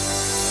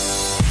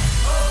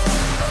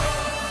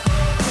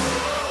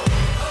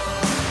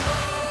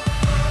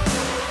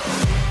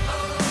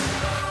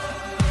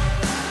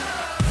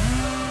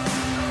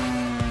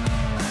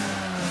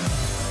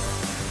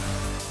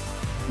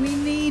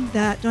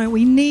don't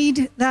we?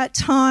 Need that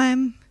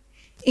time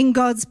in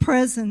God's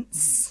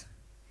presence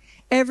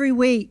every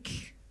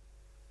week,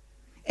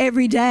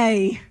 every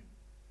day.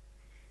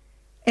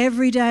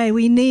 Every day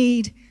we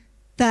need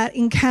that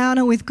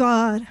encounter with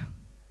God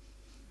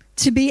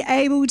to be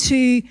able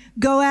to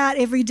go out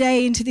every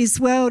day into this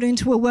world,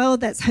 into a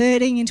world that's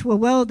hurting, into a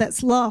world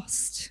that's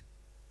lost.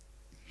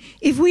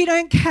 If we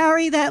don't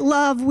carry that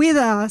love with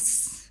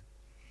us,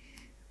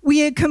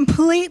 we are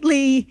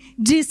completely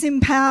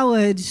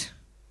disempowered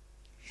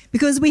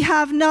because we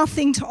have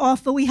nothing to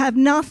offer, we have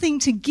nothing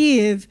to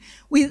give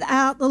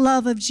without the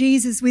love of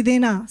Jesus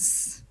within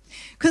us.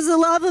 Because the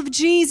love of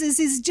Jesus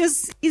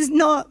is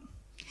not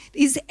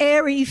this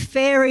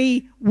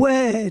airy-fairy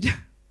word.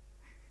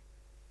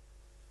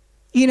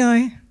 You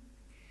know,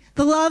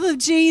 the love of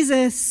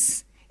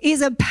Jesus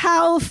is a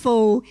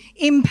powerful,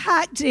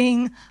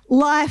 impacting,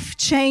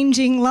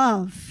 life-changing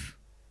love.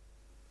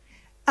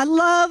 A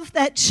love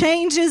that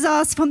changes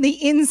us from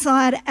the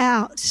inside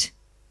out.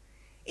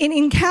 An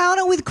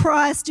encounter with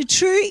Christ, a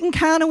true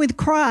encounter with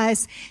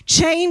Christ,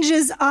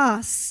 changes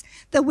us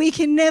that we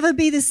can never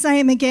be the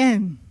same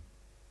again.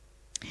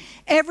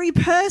 Every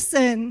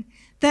person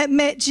that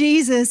met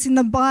Jesus in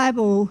the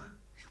Bible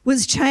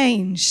was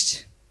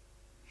changed.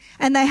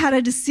 And they had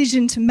a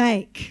decision to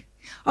make.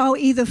 I'll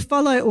either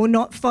follow or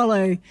not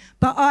follow.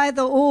 But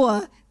either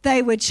or,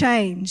 they were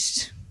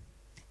changed.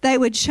 They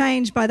were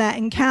changed by that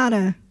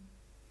encounter.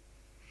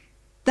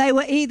 They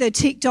were either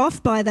ticked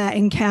off by that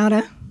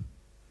encounter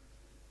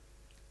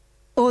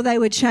or they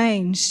were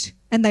changed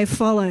and they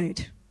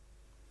followed.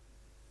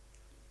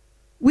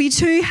 We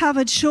too have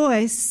a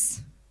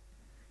choice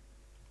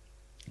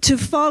to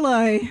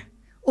follow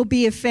or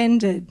be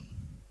offended.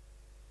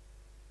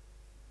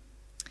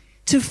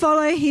 To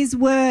follow his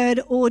word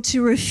or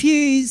to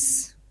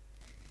refuse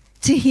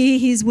to hear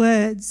his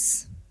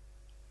words.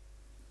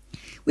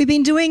 We've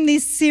been doing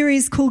this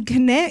series called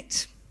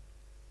Connect,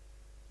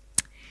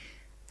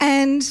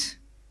 and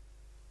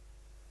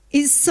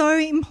it's so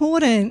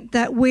important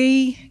that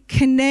we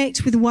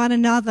connect with one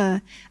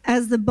another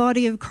as the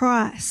body of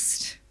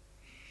Christ,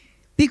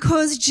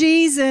 because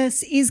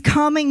Jesus is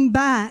coming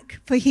back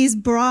for his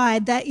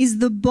bride, that is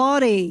the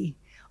body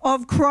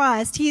of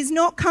Christ. He is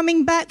not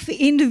coming back for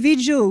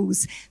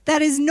individuals.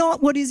 That is not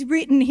what is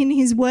written in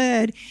his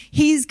word.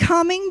 He is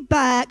coming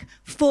back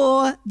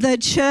for the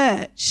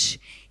church.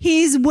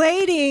 He is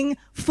waiting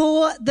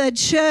for the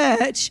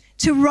church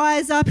to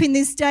rise up in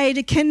this day,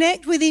 to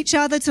connect with each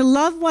other, to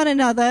love one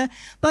another,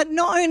 but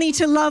not only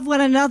to love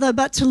one another,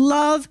 but to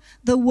love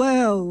the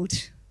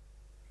world.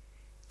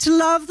 To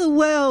love the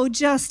world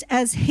just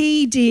as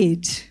he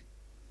did.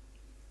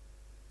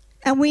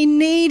 And we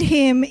need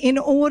him in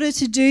order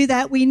to do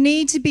that. We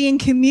need to be in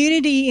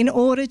community in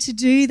order to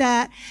do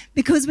that,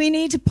 because we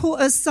need to put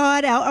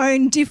aside our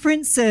own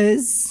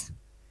differences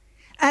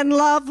and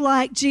love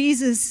like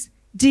Jesus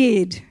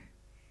did.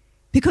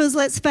 Because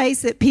let's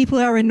face it, people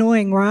are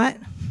annoying, right?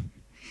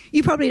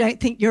 You probably don't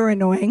think you're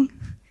annoying,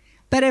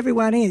 but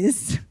everyone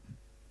is.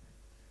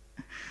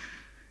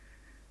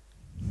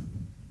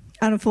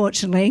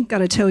 Unfortunately, got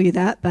to tell you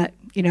that, but,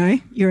 you know,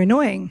 you're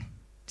annoying.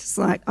 Just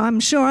like, I'm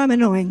sure I'm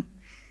annoying.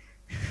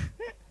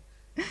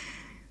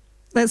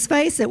 Let's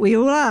face it, we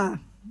all are.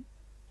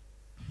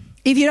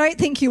 If you don't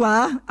think you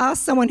are,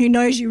 ask someone who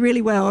knows you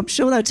really well. I'm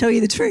sure they'll tell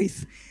you the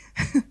truth.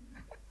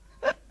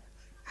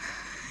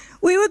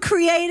 We were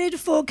created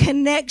for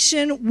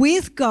connection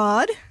with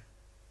God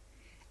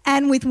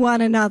and with one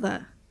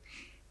another.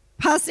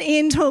 Pastor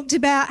Ian talked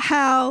about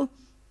how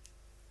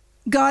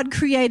God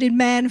created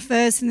man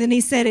first, and then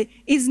he said it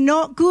is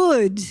not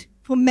good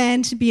for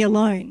man to be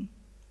alone.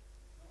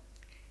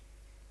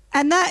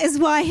 And that is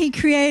why he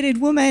created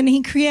woman.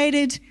 He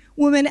created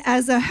woman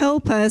as a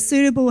helper, a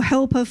suitable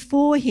helper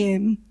for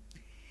him,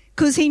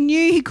 because he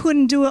knew he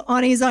couldn't do it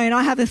on his own.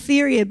 I have a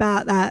theory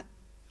about that.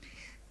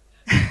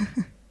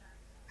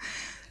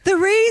 The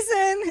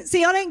reason,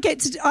 see,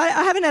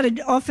 I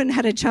haven't often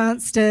had a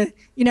chance to,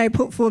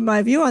 put forward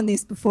my view on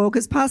this before,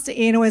 because Pastor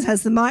Ian always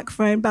has the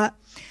microphone, but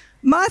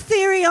my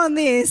theory on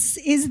this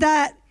is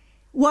that,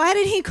 why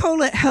did he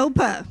call it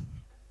helper?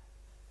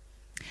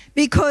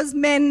 Because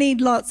men need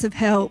lots of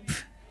help.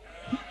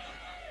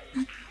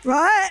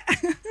 Right?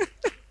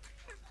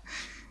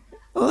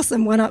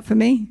 Awesome, one up for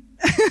me.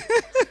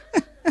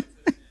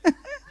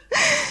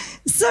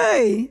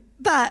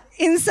 But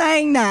in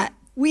saying that,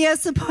 we are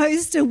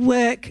supposed to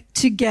work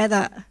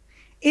together.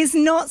 It's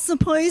not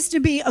supposed to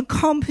be a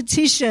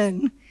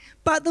competition,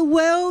 but the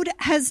world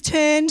has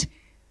turned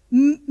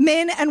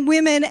men and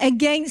women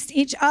against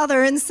each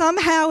other, and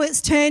somehow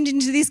it's turned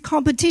into this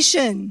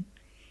competition.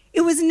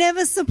 It was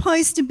never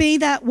supposed to be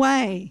that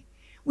way.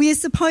 We are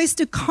supposed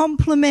to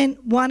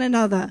complement one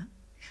another,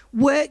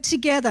 work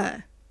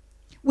together,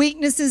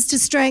 weaknesses to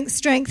strength,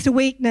 strength to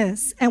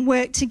weakness, and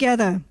work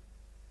together.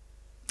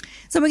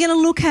 So we're going to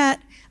look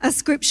at a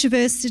scripture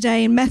verse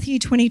today in Matthew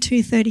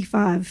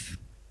 22:35.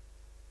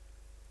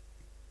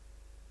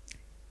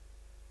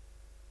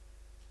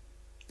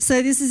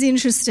 So this is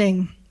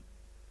interesting.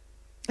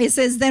 it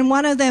says, then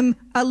one of them,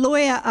 a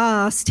lawyer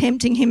asked,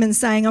 tempting him and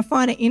saying, I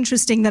find it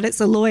interesting that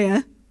it's a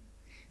lawyer.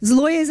 Because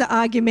lawyers are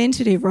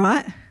argumentative,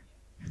 right?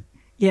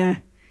 Yeah,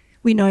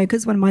 we know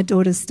because one of my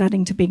daughters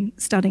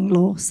studying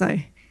law, so.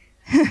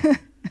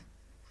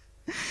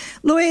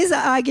 Lawyers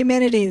are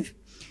argumentative.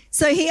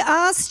 So he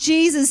asked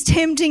Jesus,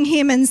 tempting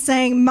him and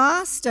saying,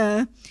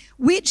 Master,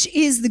 which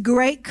is the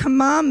great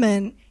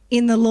commandment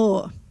in the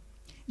law?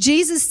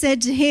 Jesus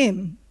said to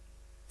him,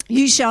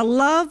 you shall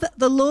love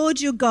the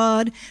Lord your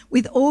God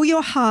with all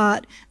your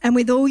heart and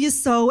with all your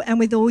soul and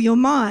with all your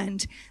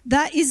mind.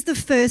 That is the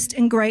first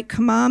and great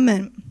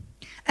commandment.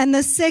 And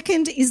the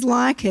second is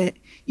like it.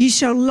 You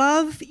shall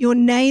love your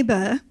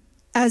neighbor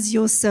as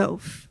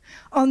yourself.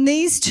 On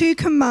these two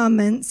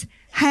commandments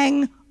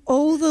hang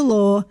all the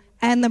law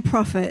and the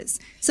prophets.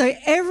 So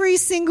every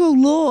single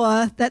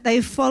law that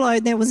they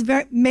followed, there was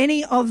very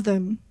many of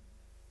them.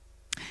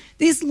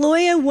 This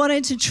lawyer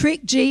wanted to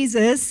trick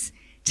Jesus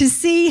to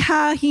see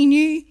how he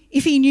knew,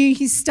 if he knew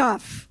his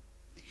stuff.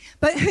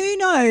 But who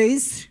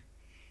knows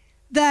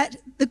that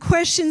the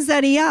questions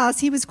that he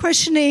asked, he was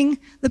questioning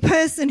the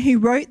person who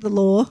wrote the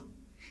law.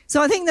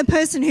 So I think the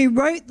person who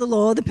wrote the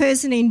law, the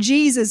person in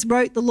Jesus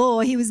wrote the law,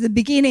 he was the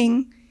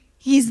beginning,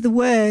 he's the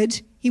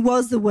Word, he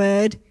was the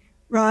Word,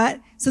 right?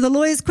 So the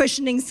lawyer's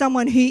questioning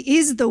someone who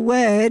is the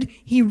Word,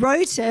 he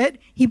wrote it,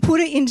 he put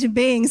it into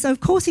being, so of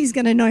course he's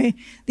going to know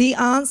the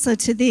answer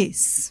to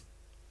this.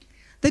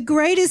 The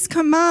greatest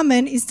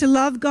commandment is to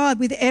love God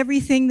with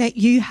everything that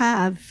you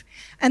have.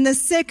 And the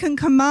second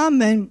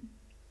commandment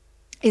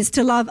is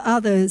to love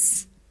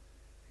others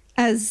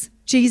as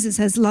Jesus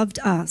has loved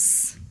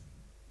us,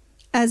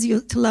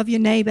 to love your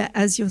neighbor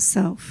as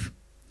yourself.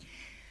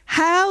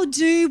 How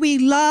do we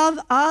love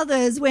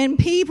others when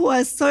people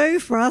are so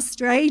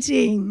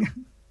frustrating?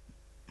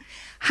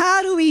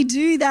 How do we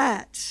do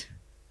that?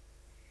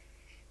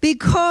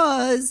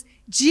 Because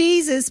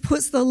Jesus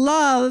puts the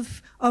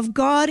love of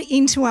God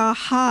into our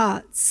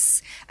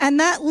hearts. And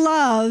that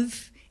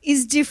love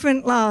is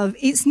different love.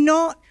 It's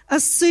not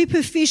a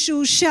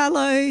superficial,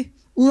 shallow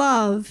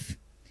love.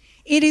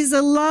 It is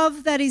a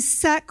love that is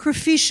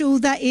sacrificial,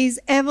 that is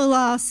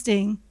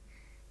everlasting,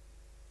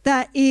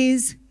 that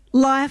is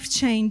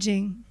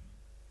life-changing.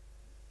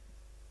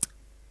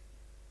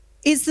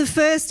 It's the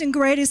first and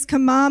greatest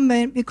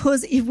commandment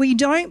because if we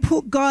don't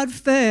put God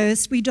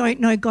first, we don't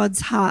know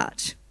God's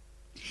heart.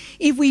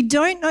 If we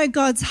don't know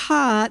God's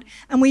heart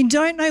and we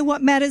don't know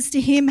what matters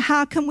to him,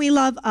 how can we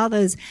love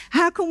others?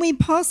 How can we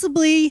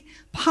possibly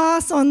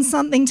pass on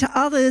something to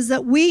others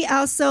that we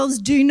ourselves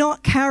do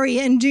not carry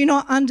and do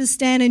not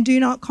understand and do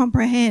not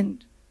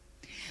comprehend?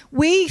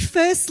 We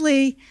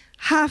firstly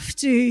have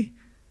to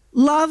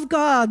love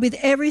God with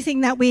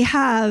everything that we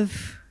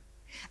have,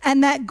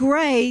 and that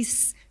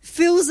grace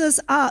fills us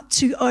up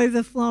to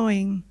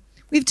overflowing.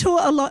 We've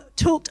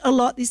talked a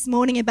lot this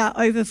morning about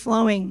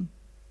overflowing.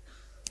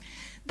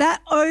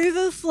 That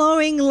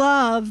overflowing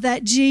love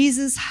that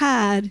Jesus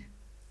had,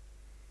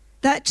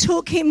 that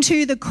took him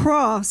to the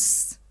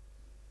cross,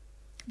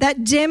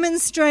 that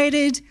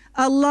demonstrated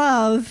a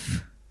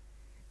love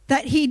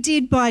that he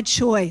did by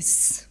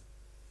choice,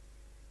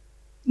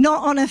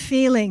 not on a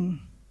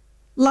feeling.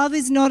 Love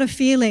is not a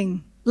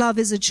feeling. Love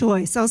is a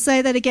choice. I'll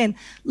say that again.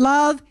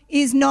 Love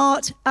is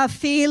not a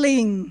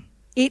feeling.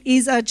 It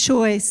is a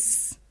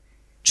choice.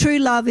 True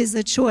love is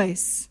a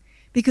choice.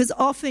 Because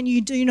often you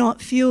do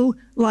not feel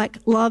like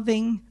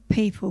loving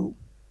people,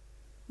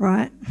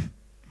 right?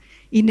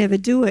 You never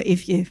do it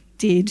if you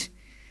did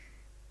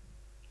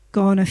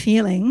go on a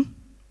feeling.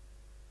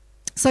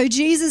 So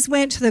Jesus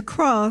went to the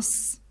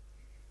cross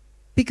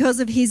because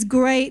of his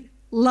great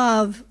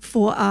love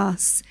for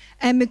us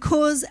and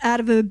because out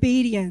of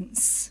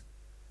obedience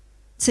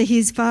to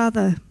his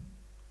Father.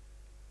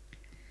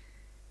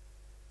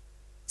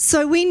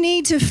 So we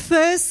need to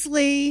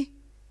firstly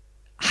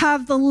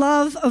have the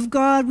love of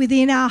God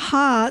within our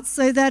hearts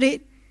so that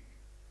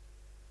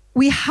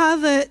we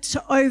have it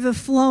to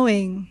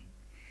overflowing.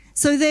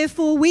 So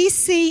therefore we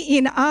see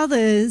in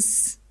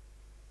others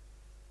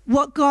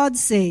what God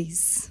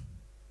sees.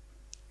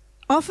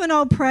 Often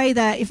I'll pray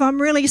that if I'm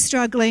really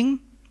struggling,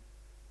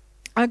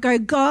 I go,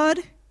 God,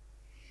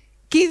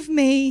 give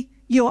me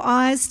your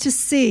eyes to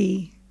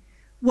see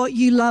what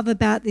you love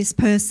about this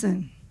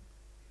person.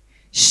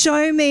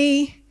 Show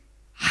me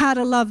how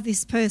to love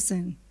this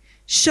person.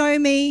 Show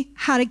me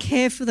how to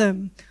care for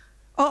them.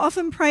 I'll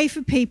often pray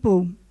for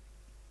people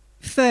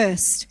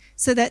first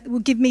so that will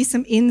give me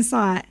some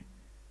insight.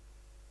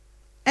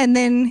 And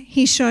then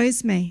he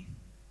shows me.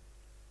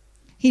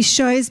 He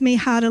shows me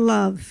how to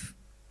love.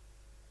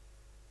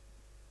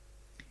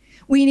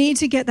 We need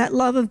to get that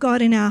love of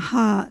God in our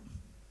heart.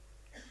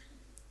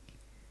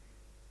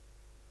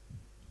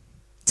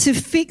 To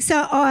fix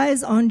our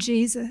eyes on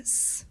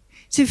Jesus.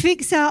 To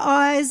fix our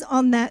eyes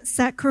on that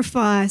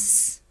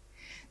sacrifice.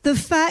 The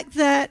fact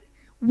that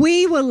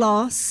we were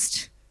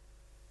lost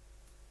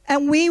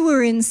and we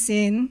were in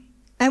sin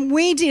and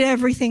we did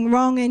everything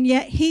wrong and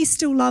yet he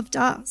still loved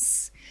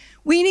us.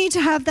 We need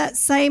to have that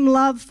same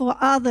love for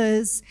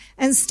others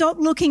and stop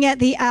looking at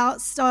the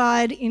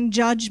outside in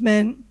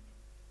judgment,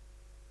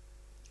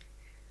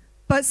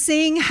 but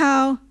seeing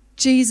how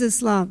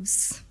Jesus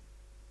loves.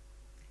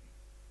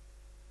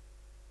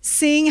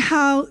 Seeing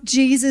how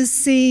Jesus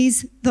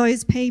sees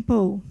those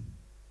people.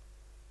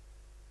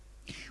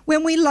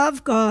 When we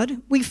love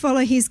God, we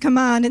follow his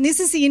command. And this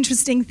is the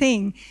interesting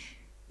thing.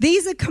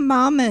 These are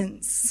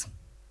commandments.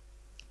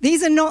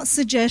 These are not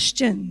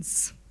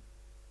suggestions.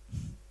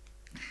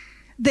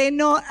 They're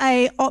not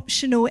an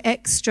optional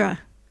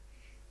extra.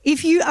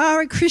 If you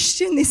are a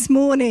Christian this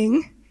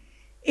morning,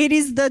 it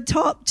is the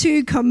top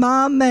 2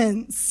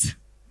 commandments.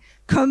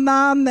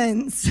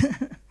 Commandments.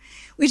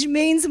 Which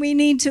means we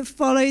need to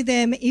follow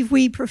them if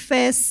we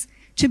profess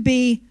to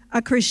be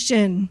a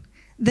Christian.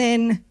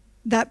 Then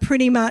that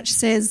pretty much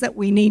says that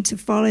we need to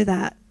follow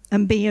that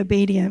and be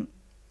obedient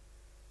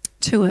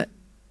to it.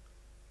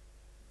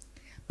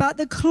 But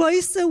the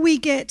closer we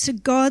get to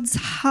God's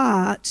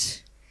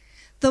heart,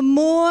 the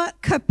more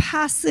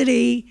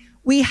capacity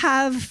we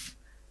have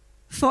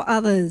for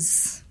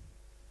others.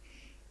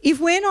 If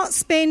we're not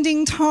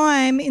spending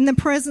time in the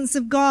presence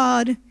of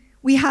God,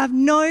 we have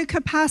no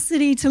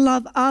capacity to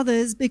love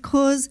others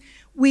because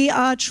we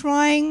are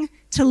trying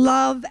to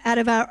love out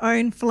of our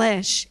own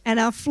flesh, and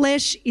our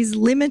flesh is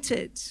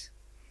limited.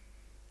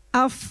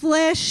 Our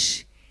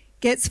flesh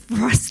gets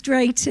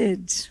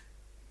frustrated.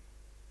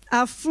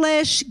 Our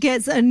flesh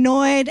gets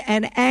annoyed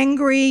and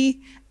angry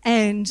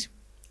and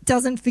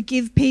doesn't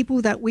forgive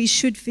people that we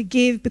should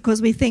forgive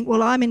because we think,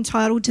 well, I'm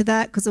entitled to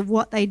that because of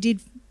what they did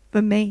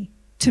for me,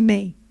 to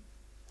me.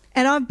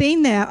 And I've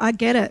been there, I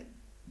get it.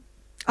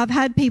 I've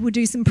had people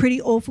do some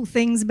pretty awful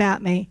things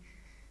about me,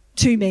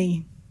 to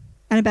me,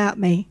 and about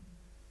me.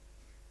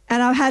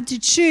 And I've had to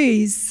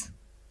choose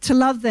to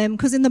love them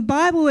because in the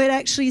Bible it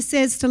actually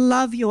says to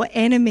love your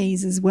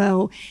enemies as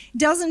well. It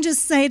doesn't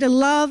just say to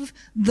love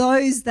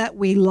those that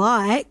we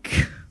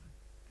like.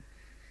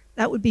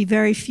 That would be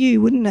very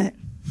few, wouldn't it?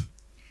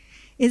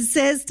 It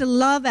says to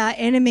love our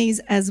enemies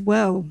as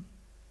well.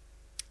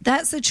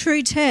 That's a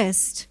true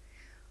test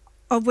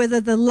of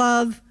whether the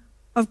love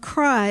of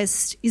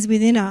Christ is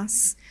within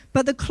us.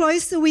 But the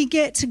closer we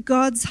get to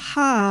God's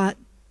heart,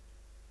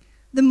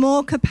 the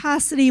more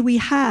capacity we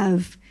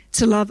have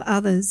to love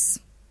others.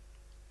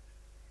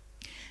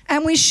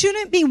 And we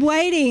shouldn't be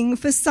waiting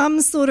for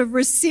some sort of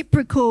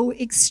reciprocal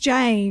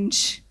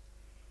exchange,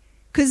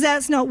 because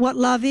that's not what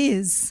love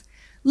is.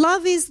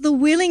 Love is the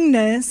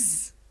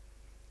willingness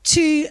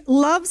to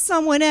love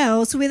someone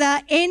else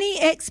without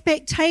any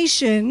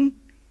expectation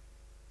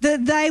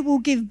that they will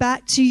give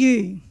back to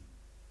you.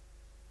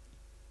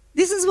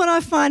 This is what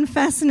I find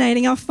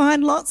fascinating. I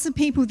find lots of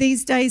people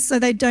these days so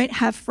they don't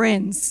have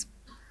friends.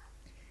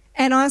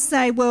 And I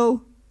say,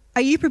 well,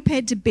 are you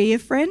prepared to be a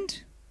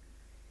friend?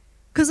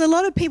 Because a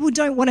lot of people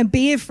don't want to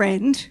be a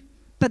friend,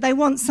 but they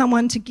want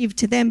someone to give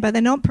to them, but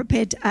they're not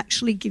prepared to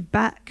actually give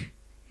back.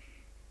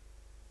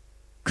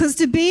 Because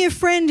to be a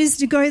friend is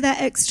to go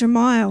that extra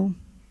mile,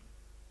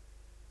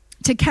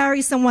 to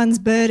carry someone's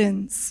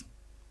burdens,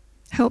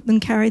 help them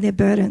carry their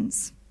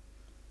burdens.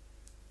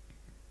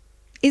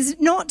 Is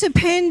not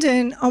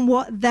dependent on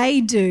what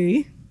they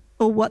do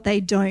or what they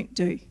don't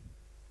do.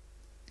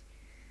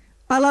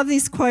 I love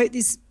this quote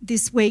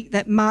this week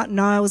that Martin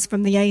Niles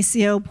from the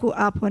ACL put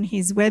up on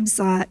his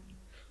website.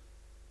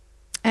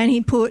 And he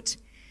put,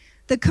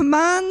 "The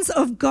commands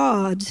of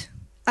God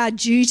are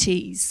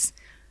duties,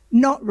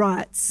 not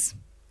rights.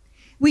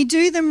 We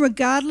do them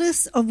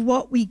regardless of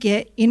what we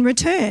get in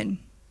return.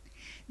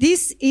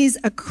 This is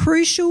a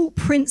crucial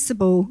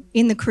principle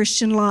in the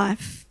Christian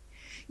life.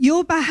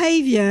 Your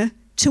behaviour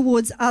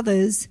towards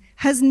others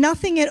has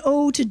nothing at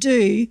all to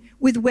do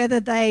with whether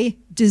they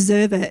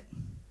deserve it,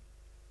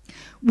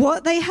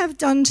 what they have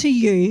done to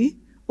you,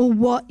 or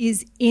what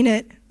is in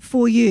it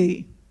for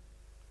you."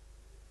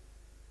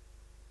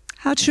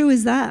 How true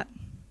is that?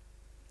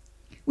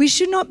 We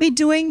should not be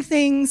doing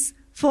things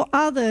for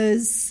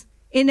others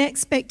in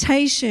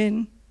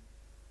expectation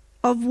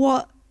of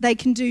what they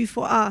can do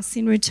for us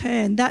in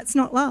return. That's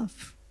not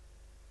love.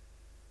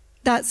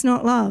 That's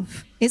not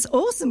love. It's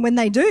awesome when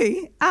they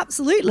do,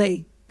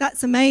 absolutely.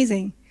 That's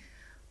amazing.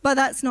 But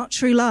that's not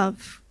true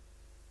love.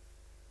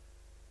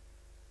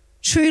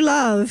 True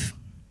love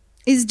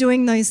is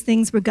doing those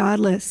things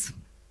regardless.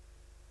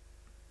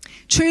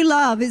 True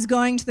love is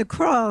going to the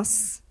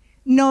cross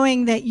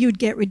knowing that you'd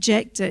get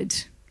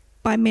rejected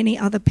by many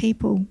other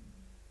people.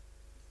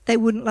 They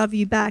wouldn't love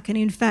you back, and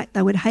in fact,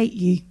 they would hate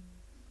you.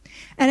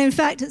 And in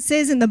fact, it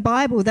says in the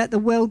Bible that the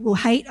world will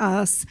hate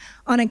us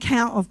on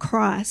account of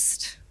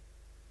Christ.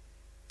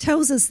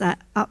 Tells us that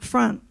up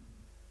front.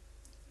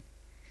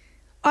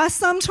 I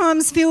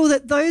sometimes feel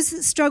that those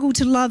that struggle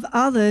to love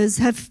others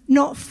have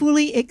not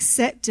fully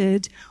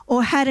accepted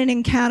or had an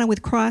encounter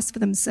with Christ for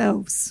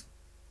themselves.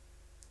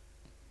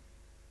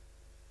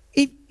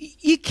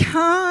 You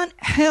can't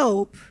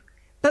help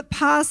but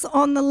pass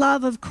on the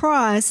love of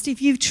Christ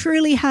if you've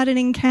truly had an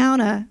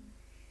encounter,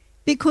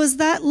 because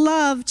that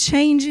love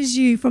changes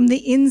you from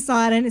the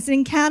inside, and it's an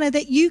encounter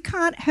that you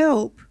can't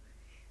help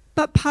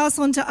but pass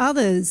on to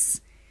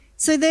others.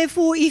 So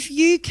therefore, if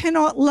you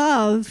cannot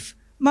love,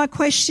 my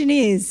question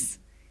is,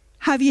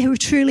 have you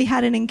truly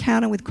had an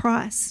encounter with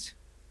Christ?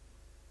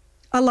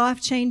 A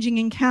life-changing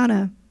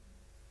encounter?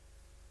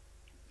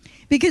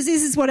 Because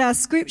this is what our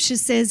scripture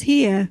says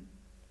here.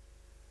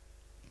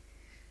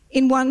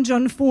 In 1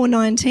 John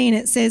 4:19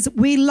 it says,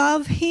 we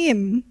love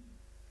him,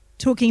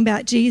 talking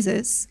about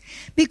Jesus,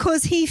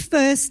 because he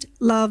first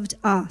loved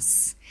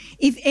us.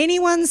 If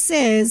anyone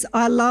says,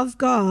 I love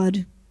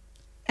God,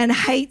 and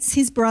hates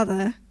his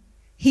brother,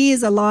 he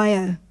is a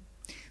liar.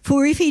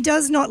 For if he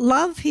does not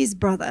love his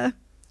brother,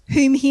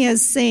 whom he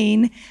has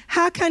seen,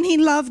 how can he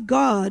love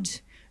God,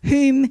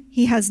 whom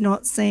he has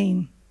not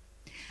seen?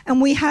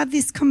 And we have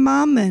this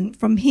commandment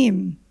from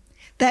him,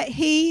 that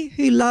he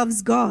who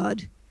loves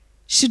God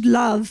should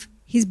love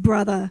his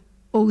brother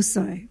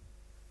also.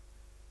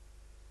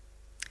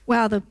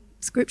 Wow, the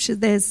scripture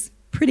there's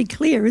pretty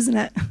clear, isn't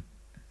it?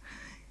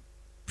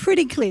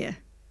 Pretty clear.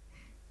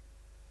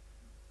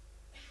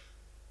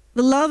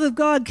 The love of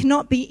God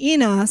cannot be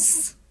in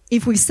us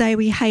if we say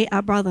we hate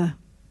our brother.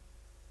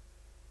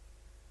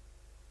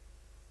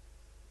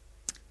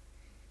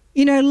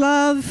 You know,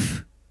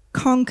 love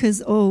conquers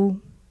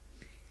all.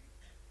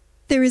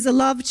 There is a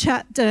love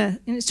chapter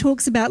and it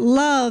talks about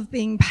love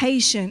being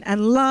patient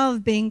and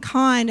love being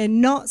kind and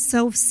not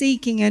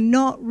self-seeking and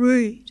not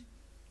rude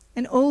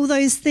and all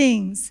those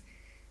things.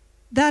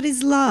 That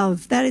is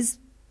love. That is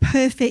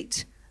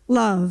perfect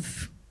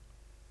love.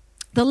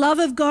 The love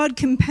of God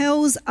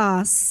compels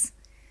us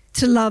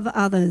to love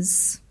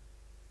others.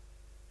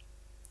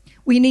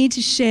 We need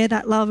to share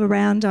that love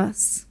around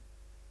us,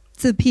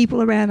 to the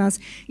people around us.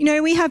 You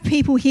know, we have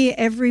people here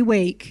every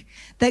week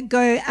that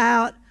go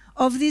out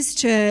of this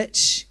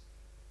church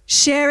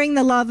sharing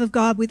the love of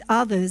God with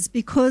others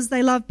because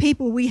they love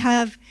people. We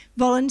have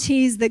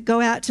volunteers that go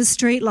out to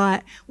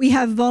Streetlight. We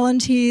have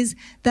volunteers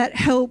that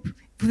help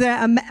with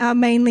our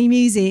mainly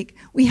music.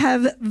 We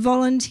have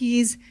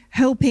volunteers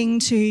helping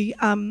to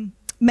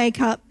make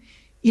up,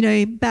 you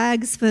know,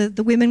 bags for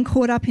the women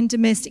caught up in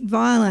domestic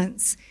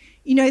violence.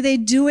 You know, they're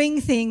doing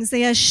things.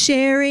 They are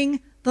sharing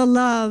the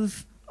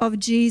love of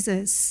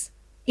Jesus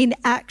in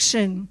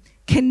action,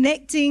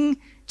 connecting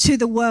to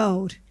the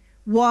world.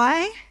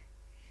 Why?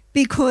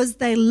 Because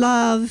they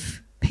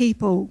love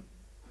people.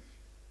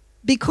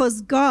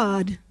 Because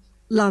God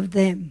loved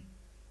them.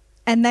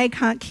 And they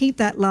can't keep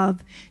that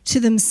love to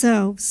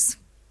themselves.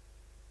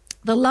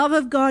 The love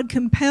of God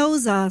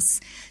compels us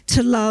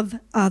to love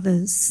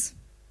others.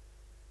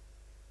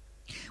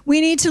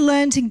 We need to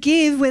learn to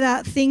give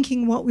without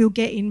thinking what we'll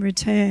get in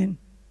return.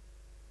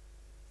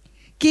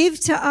 Give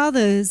to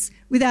others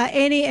without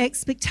any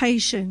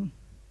expectation.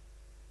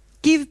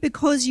 Give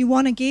because you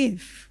want to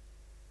give.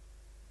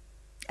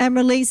 And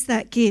release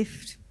that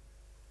gift.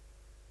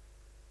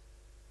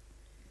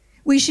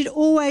 We should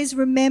always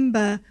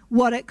remember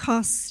what it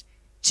cost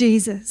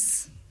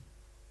Jesus.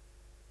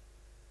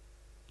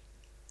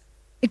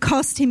 It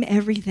cost him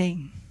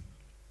everything.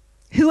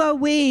 Who are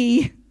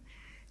we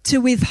to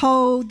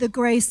withhold the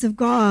grace of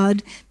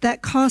God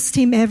that cost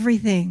him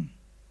everything?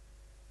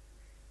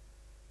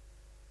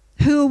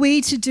 Who are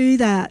we to do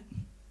that?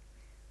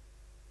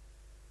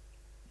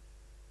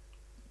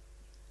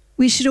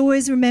 We should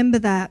always remember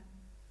that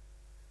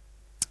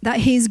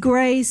his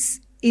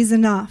grace is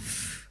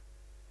enough.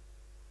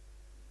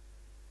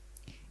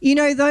 You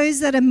know, those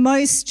that are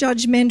most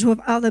judgmental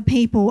of other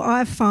people,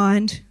 I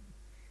find,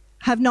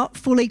 have not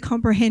fully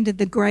comprehended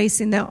the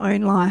grace in their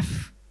own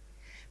life.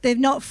 They've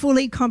not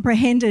fully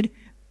comprehended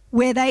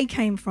where they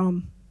came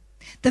from,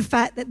 the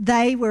fact that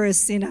they were a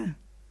sinner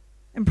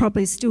and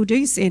probably still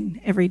do sin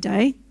every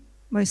day.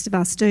 Most of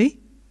us do.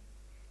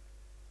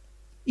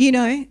 You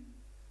know,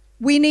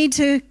 we need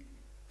to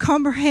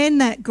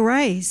comprehend that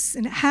grace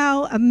and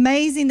how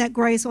amazing that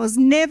grace was.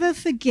 Never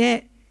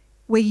forget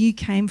where you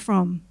came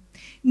from.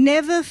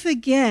 Never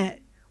forget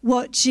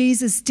what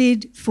Jesus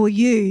did for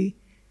you.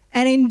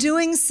 And in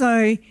doing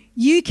so,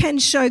 you can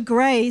show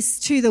grace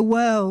to the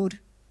world,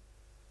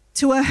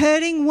 to a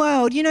hurting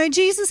world. You know,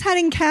 Jesus had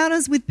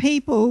encounters with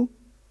people,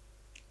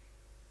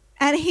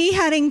 and he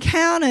had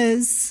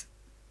encounters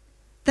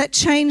that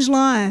changed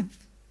lives,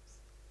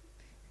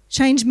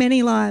 changed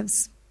many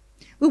lives.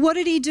 Well, what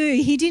did he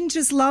do? He didn't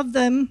just love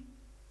them.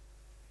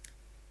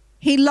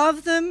 He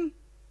loved them,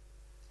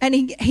 and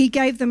he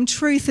gave them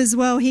truth as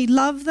well. He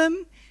loved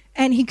them,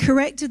 and he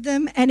corrected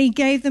them, and he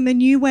gave them a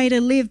new way to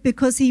live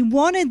because he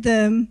wanted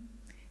them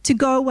to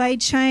go away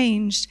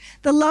changed.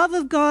 The love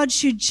of God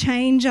should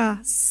change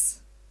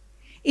us.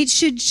 It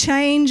should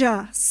change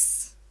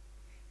us.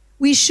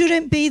 We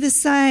shouldn't be the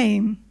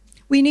same.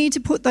 We need to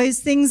put those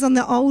things on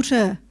the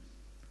altar.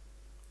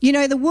 You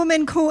know, the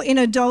woman caught in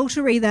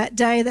adultery that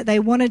day that they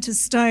wanted to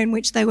stone,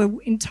 which they were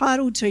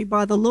entitled to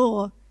by the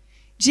law,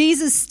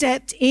 Jesus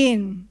stepped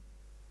in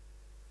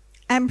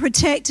and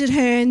protected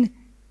her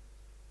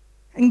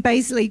and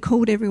basically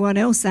called everyone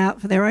else out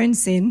for their own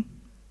sin.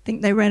 I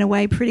think they ran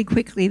away pretty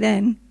quickly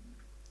then.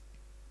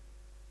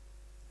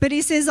 But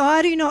he says,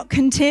 I do not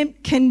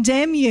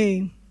condemn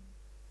you.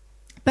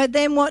 But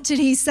then what did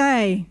he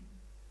say?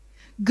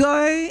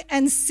 go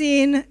and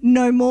sin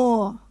no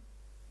more.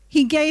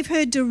 He gave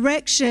her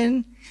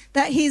direction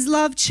that his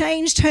love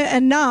changed her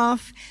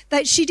enough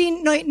that she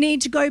didn't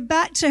need to go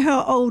back to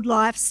her old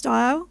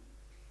lifestyle.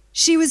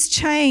 She was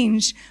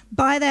changed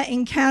by that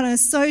encounter.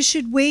 So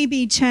should we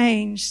be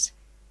changed.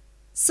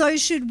 So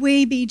should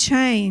we be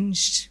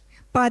changed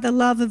by the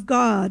love of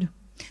God,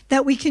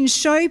 that we can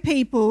show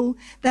people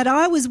that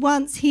I was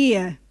once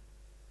here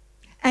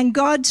and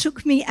God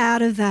took me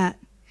out of that.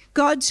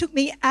 God took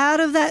me out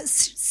of that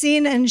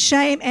sin and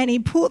shame, and he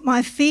put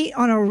my feet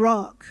on a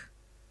rock.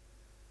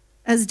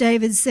 As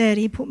David said,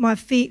 he put my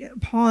feet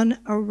upon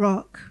a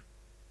rock.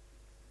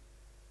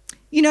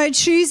 You know,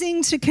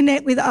 choosing to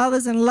connect with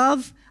others and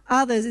love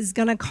others is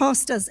going to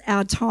cost us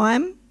our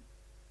time.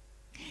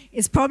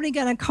 It's probably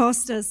going to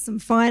cost us some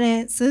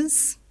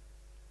finances.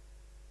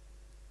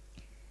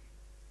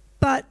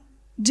 But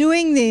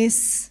doing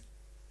this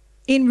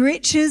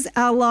enriches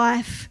our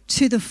life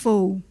to the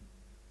full.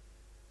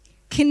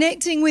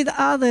 Connecting with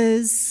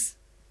others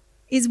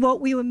is what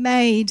we were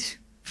made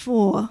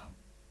for.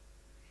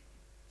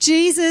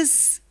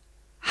 Jesus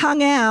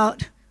hung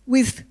out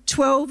with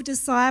 12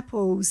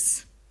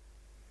 disciples.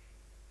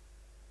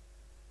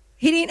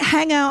 He didn't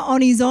hang out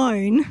on his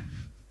own,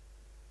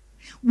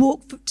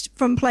 walk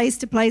from place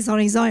to place on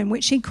his own,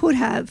 which he could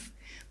have.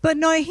 But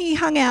no, he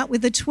hung out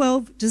with the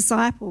 12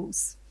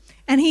 disciples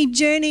and he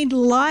journeyed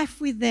life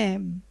with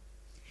them.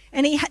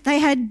 And they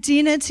had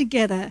dinner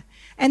together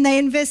and they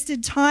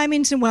invested time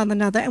into one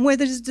another. And were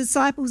the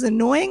disciples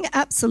annoying?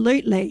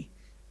 Absolutely.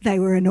 They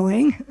were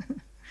annoying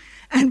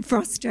and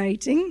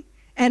frustrating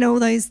and all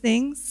those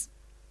things.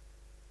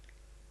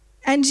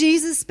 And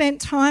Jesus spent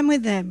time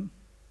with them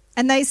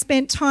and they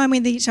spent time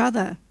with each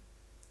other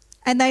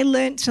and they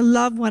learnt to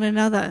love one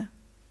another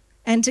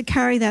and to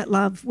carry that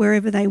love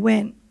wherever they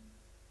went.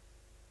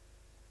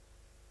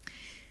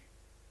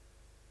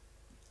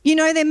 You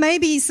know, there may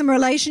be some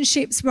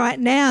relationships right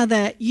now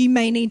that you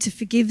may need to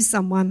forgive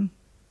someone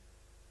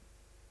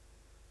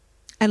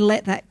and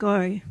let that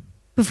go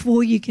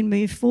before you can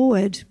move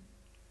forward.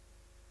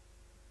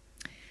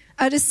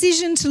 A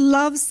decision to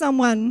love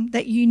someone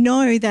that you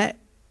know that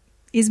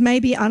is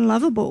maybe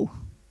unlovable.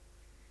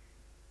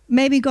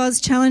 Maybe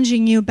God's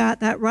challenging you about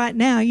that right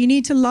now. You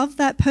need to love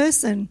that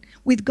person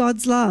with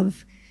God's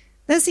love.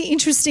 That's the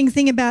interesting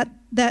thing about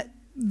that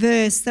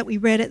verse that we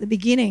read at the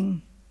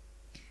beginning.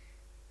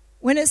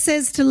 When it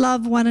says to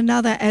love one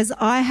another as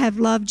I have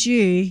loved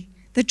you,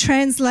 the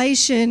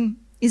translation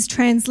is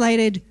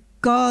translated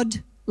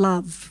God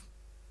love.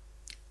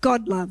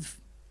 God love.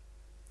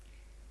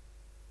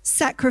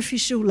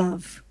 Sacrificial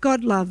love.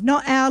 God love.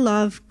 Not our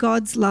love,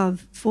 God's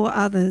love for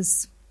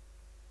others.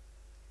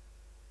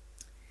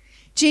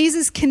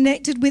 Jesus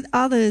connected with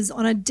others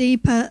on a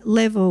deeper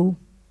level.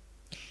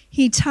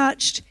 He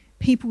touched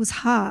people's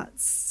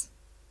hearts.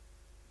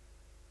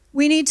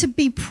 We need to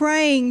be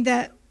praying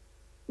that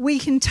we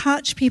can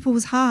touch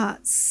people's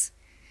hearts,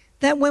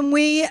 that when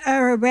we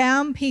are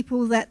around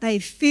people that they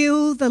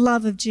feel the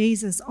love of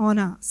Jesus on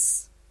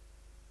us,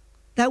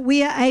 that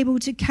we are able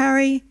to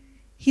carry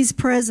his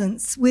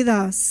presence with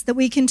us, that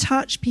we can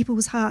touch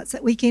people's hearts,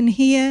 that we can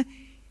hear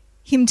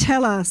him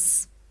tell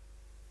us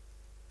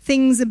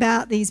things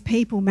about these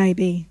people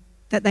maybe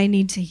that they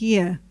need to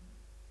hear,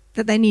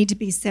 that they need to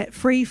be set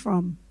free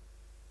from.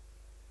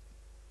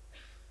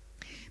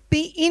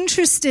 Be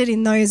interested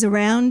in those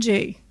around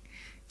you.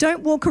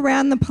 Don't walk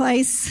around the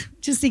place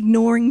just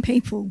ignoring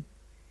people.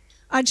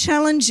 I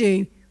challenge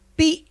you,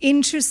 be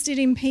interested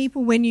in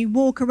people when you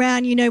walk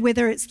around, you know,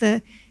 whether it's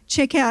the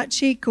checkout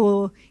chick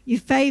or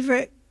your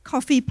favourite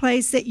coffee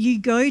place that you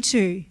go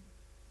to.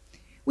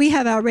 We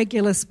have our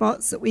regular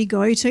spots that we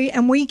go to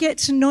and we get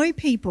to know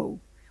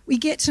people. We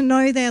get to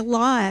know their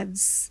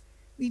lives.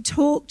 We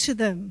talk to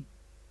them.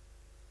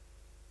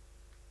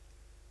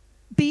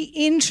 Be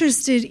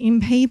interested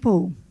in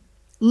people.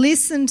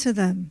 Listen to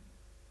them.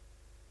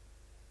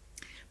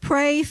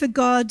 Pray for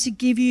God to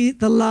give you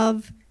the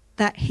love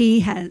that he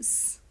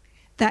has,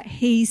 that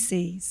he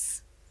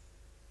sees.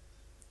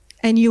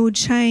 And you will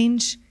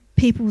change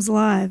people's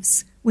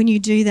lives when you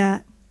do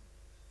that.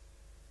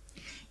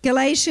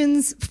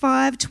 Galatians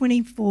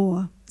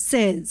 5:24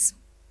 says,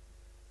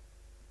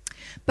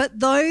 "But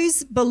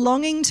those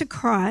belonging to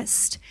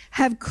Christ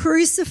have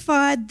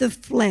crucified the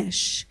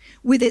flesh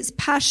with its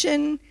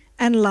passion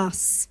and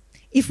lusts.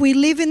 If we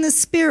live in the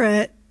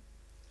Spirit,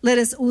 let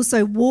us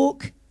also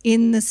walk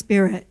in the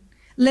Spirit.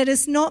 Let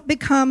us not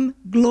become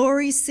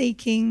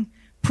glory-seeking,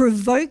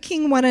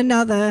 provoking one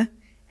another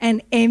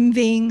and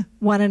envying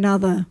one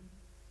another."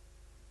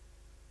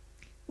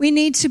 We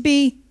need to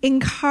be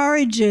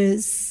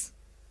encouragers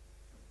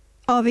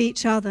of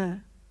each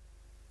other.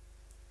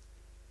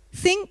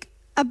 Think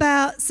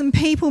about some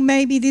people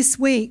maybe this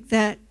week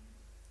that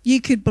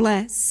you could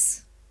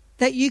bless,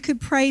 that you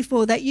could pray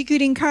for, that you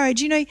could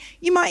encourage. You know,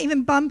 you might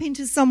even bump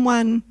into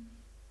someone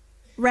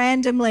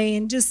randomly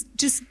and just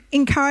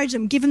encourage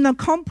them, give them a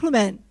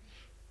compliment.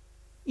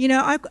 You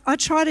know, I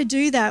try to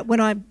do that when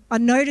I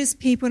notice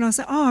people and I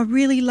say, "Oh, I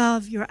really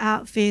love your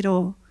outfit,"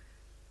 or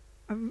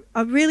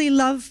I really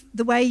love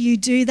the way you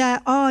do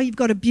that. Oh, you've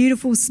got a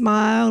beautiful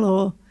smile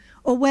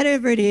or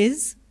whatever it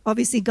is.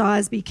 Obviously,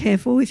 guys, be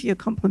careful if you're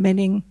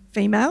complimenting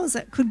females.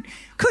 That could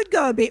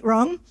go a bit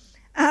wrong.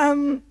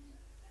 But,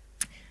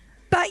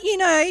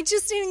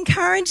 just an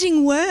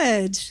encouraging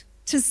word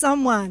to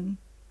someone.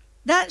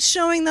 That's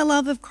showing the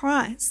love of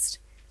Christ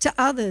to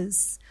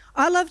others.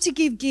 I love to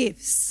give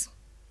gifts.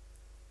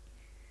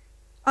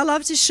 I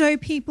love to show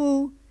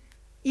people,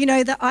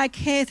 that I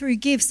care through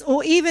gifts,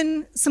 or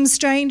even some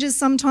strangers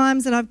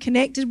sometimes that I've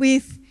connected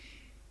with.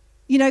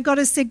 God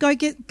has said, go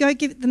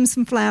give them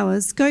some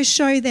flowers. Go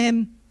show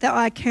them that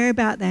I care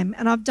about them.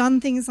 And I've done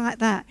things like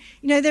that.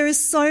 There are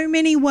so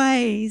many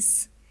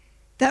ways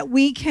that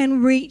we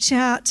can reach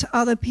out to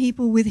other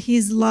people with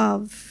his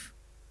love.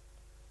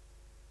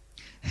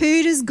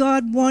 Who does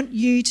God want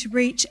you to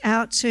reach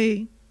out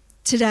to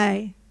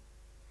today?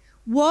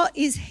 What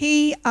is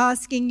he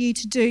asking you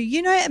to do?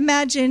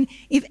 Imagine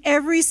if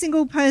every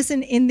single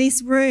person in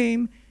this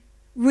room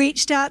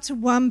reached out to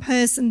one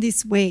person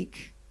this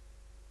week.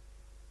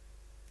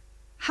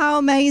 How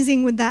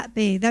amazing would that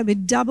be? That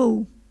would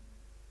double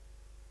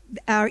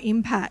our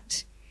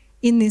impact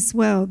in this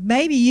world.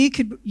 Maybe you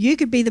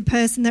could be the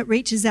person that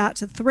reaches out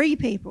to 3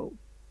 people.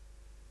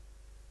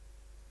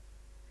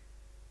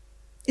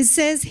 It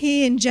says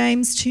here in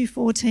James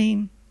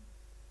 2:14,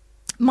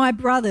 "My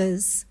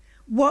brothers,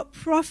 what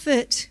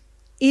profit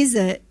is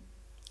it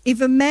if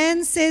a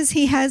man says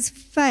he has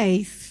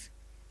faith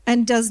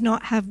and does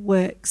not have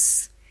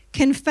works?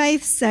 Can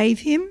faith save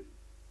him?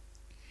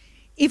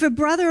 If a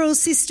brother or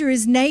sister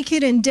is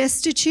naked and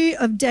destitute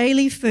of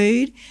daily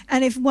food,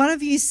 and if one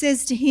of you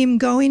says to him,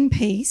 'Go in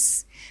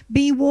peace,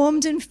 be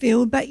warmed and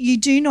filled,' but you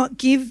do not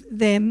give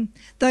them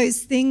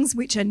those things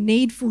which are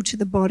needful to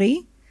the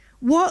body,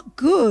 what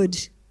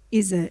good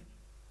is it?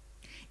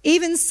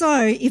 Even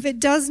so, if it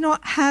does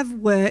not have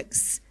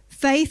works,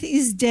 faith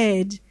is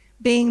dead,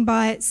 being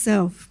by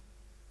itself."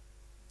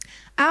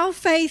 Our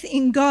faith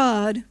in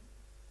God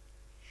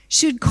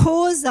should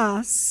cause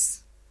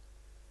us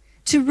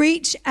to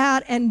reach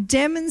out and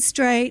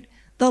demonstrate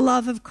the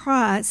love of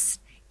Christ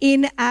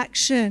in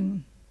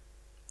action,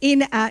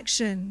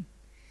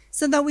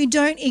 so that we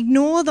don't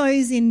ignore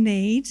those in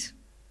need,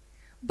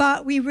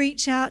 but we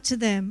reach out to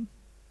them.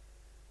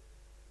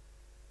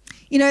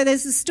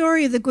 There's a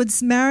story of the Good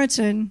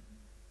Samaritan,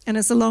 and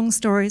it's a long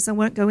story, so I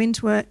won't go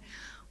into it.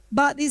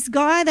 But this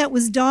guy that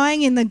was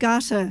dying in the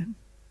gutter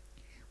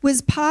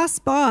was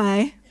passed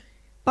by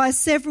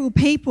several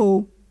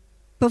people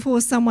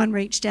before someone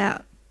reached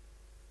out.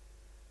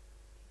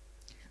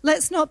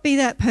 Let's not be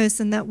that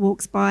person that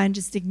walks by and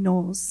just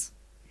ignores.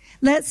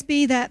 Let's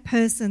be that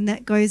person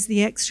that goes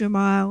the extra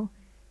mile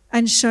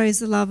and shows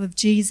the love of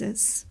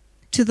Jesus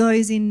to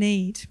those in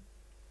need.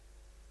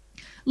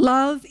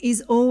 Love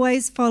is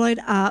always followed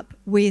up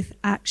with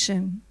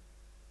action.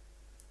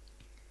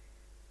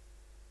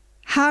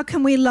 How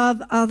can we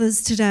love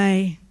others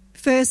today?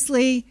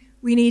 Firstly,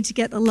 we need to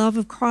get the love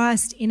of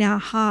Christ in our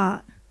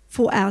heart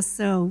for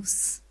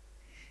ourselves.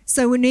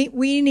 So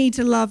we need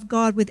to love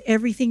God with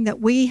everything that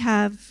we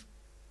have,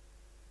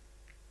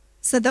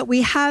 so that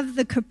we have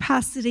the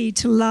capacity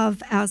to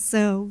love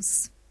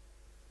ourselves,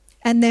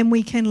 and then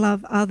we can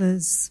love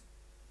others.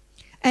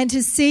 And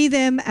to see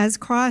them as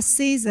Christ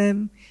sees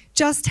them,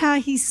 just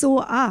how he saw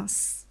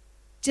us,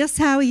 just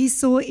how he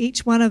saw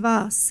each one of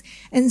us,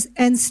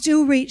 and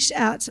still reached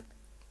out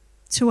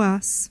to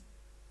us.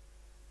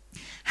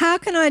 How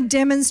can I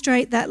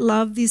demonstrate that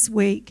love this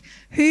week?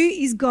 Who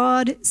is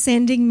God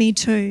sending me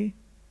to?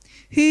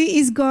 Who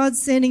is God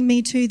sending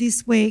me to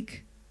this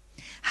week?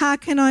 How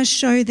can I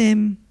show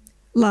them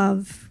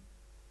love?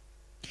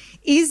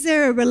 Is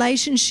there a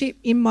relationship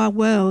in my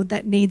world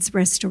that needs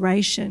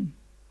restoration?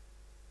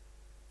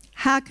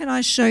 How can I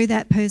show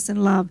that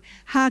person love?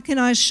 How can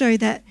I show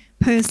that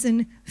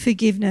person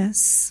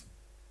forgiveness?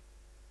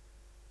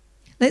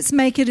 Let's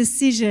make a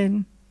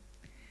decision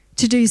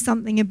to do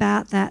something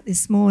about that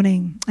this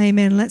morning.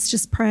 Amen. Let's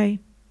just pray.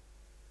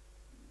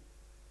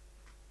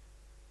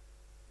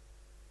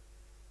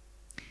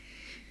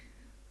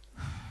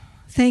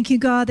 Thank you,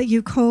 God, that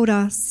you've called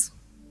us.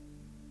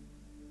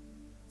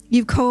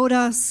 You've called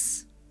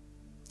us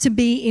to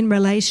be in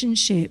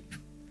relationship.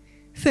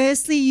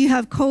 Firstly, you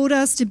have called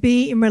us to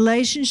be in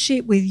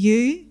relationship with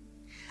you,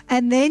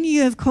 and then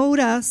you have called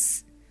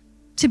us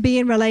to be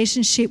in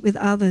relationship with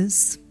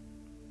others.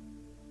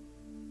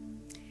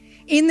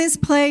 In this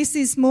place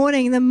this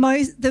morning,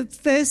 the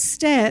first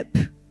step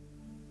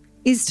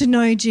is to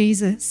know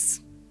Jesus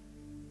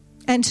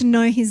and to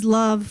know his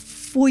love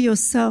for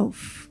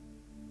yourself.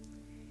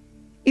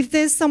 If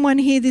there's someone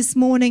here this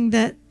morning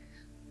that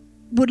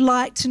would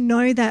like to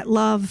know that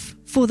love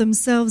for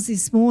themselves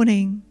this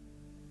morning,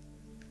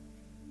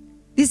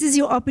 this is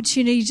your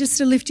opportunity just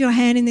to lift your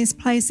hand in this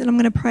place, and I'm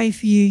going to pray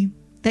for you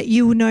that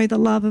you will know the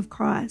love of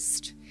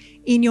Christ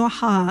in your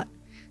heart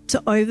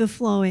to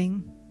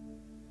overflowing,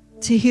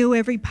 to heal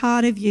every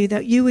part of you,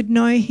 that you would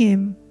know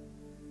him,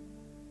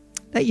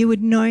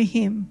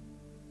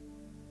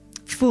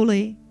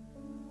 fully.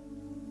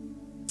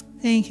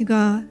 Thank you,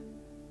 God.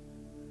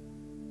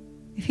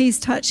 If he's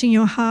touching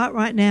your heart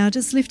right now,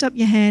 just lift up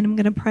your hand. I'm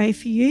going to pray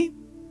for you.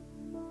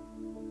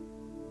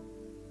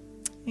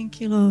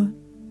 Thank you, Lord.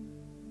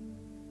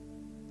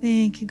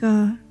 Thank you,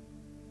 God.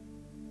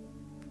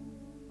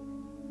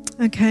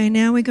 Okay,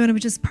 now we're going to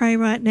just pray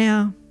right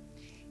now.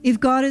 If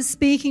God is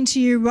speaking to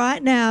you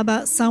right now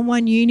about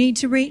someone you need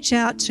to reach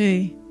out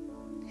to,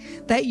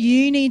 that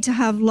you need to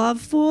have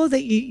love for,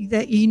 that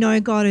you know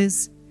God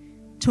is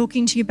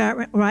talking to you about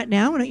right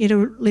now, I want you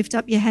to lift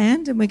up your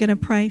hand and we're going to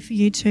pray for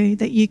you too,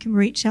 that you can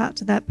reach out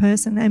to that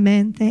person.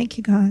 Amen. Thank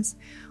you, guys.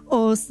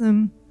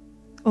 Awesome.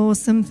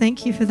 Awesome.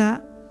 Thank you for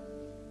that.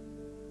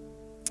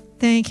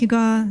 Thank you,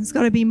 God. There's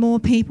got to be more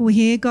people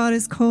here. God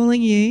is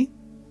calling you.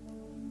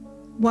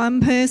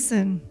 One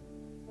person.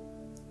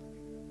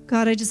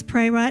 God, I just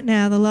pray right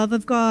now, the love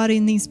of God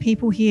in these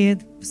people here.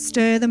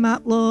 Stir them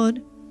up,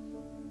 Lord.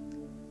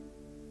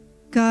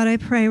 God, I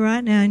pray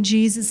right now in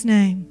Jesus'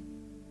 name.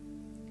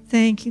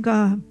 Thank you,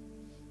 God.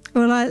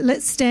 All right,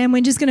 let's stand.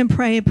 We're just going to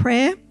pray a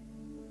prayer.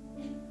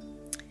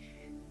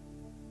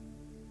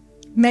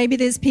 Maybe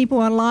there's people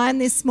online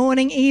this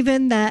morning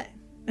even that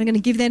are going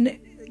to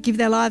give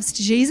their lives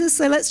to Jesus.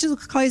 So let's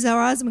just close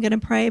our eyes and we're going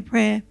to pray a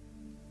prayer.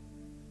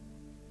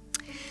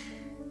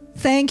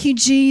 Thank you,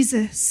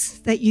 Jesus,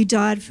 that you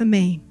died for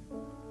me.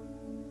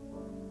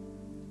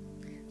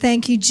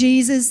 Thank you,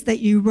 Jesus, that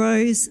you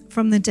rose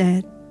from the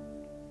dead.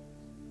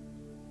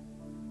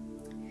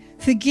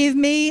 Forgive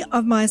me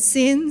of my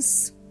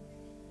sins.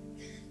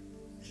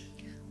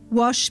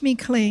 Wash me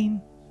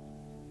clean.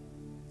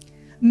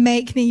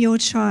 Make me your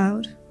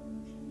child.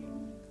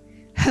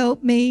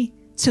 Help me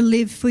to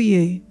live for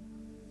you.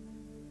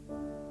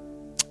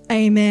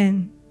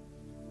 Amen.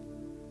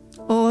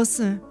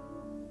 Awesome.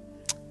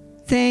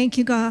 Thank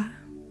you, God.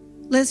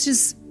 Let's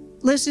just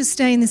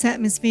stay in this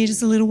atmosphere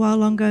just a little while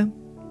longer.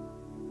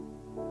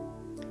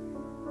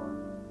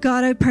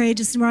 God, I pray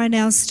just right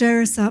now,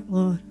 stir us up,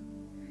 Lord.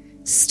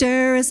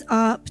 Stir us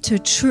up to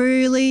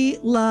truly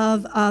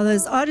love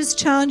others. I just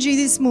challenge you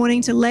this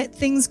morning to let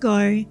things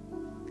go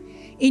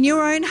in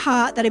your own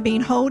heart that have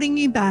been holding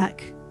you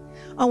back.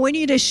 I want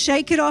you to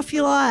shake it off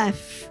your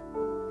life.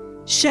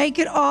 Shake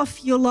it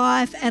off your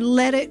life and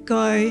let it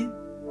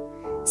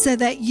go so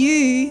that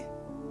you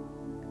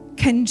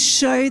can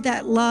show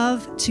that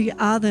love to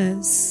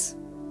others.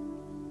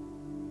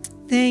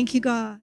 Thank you, God.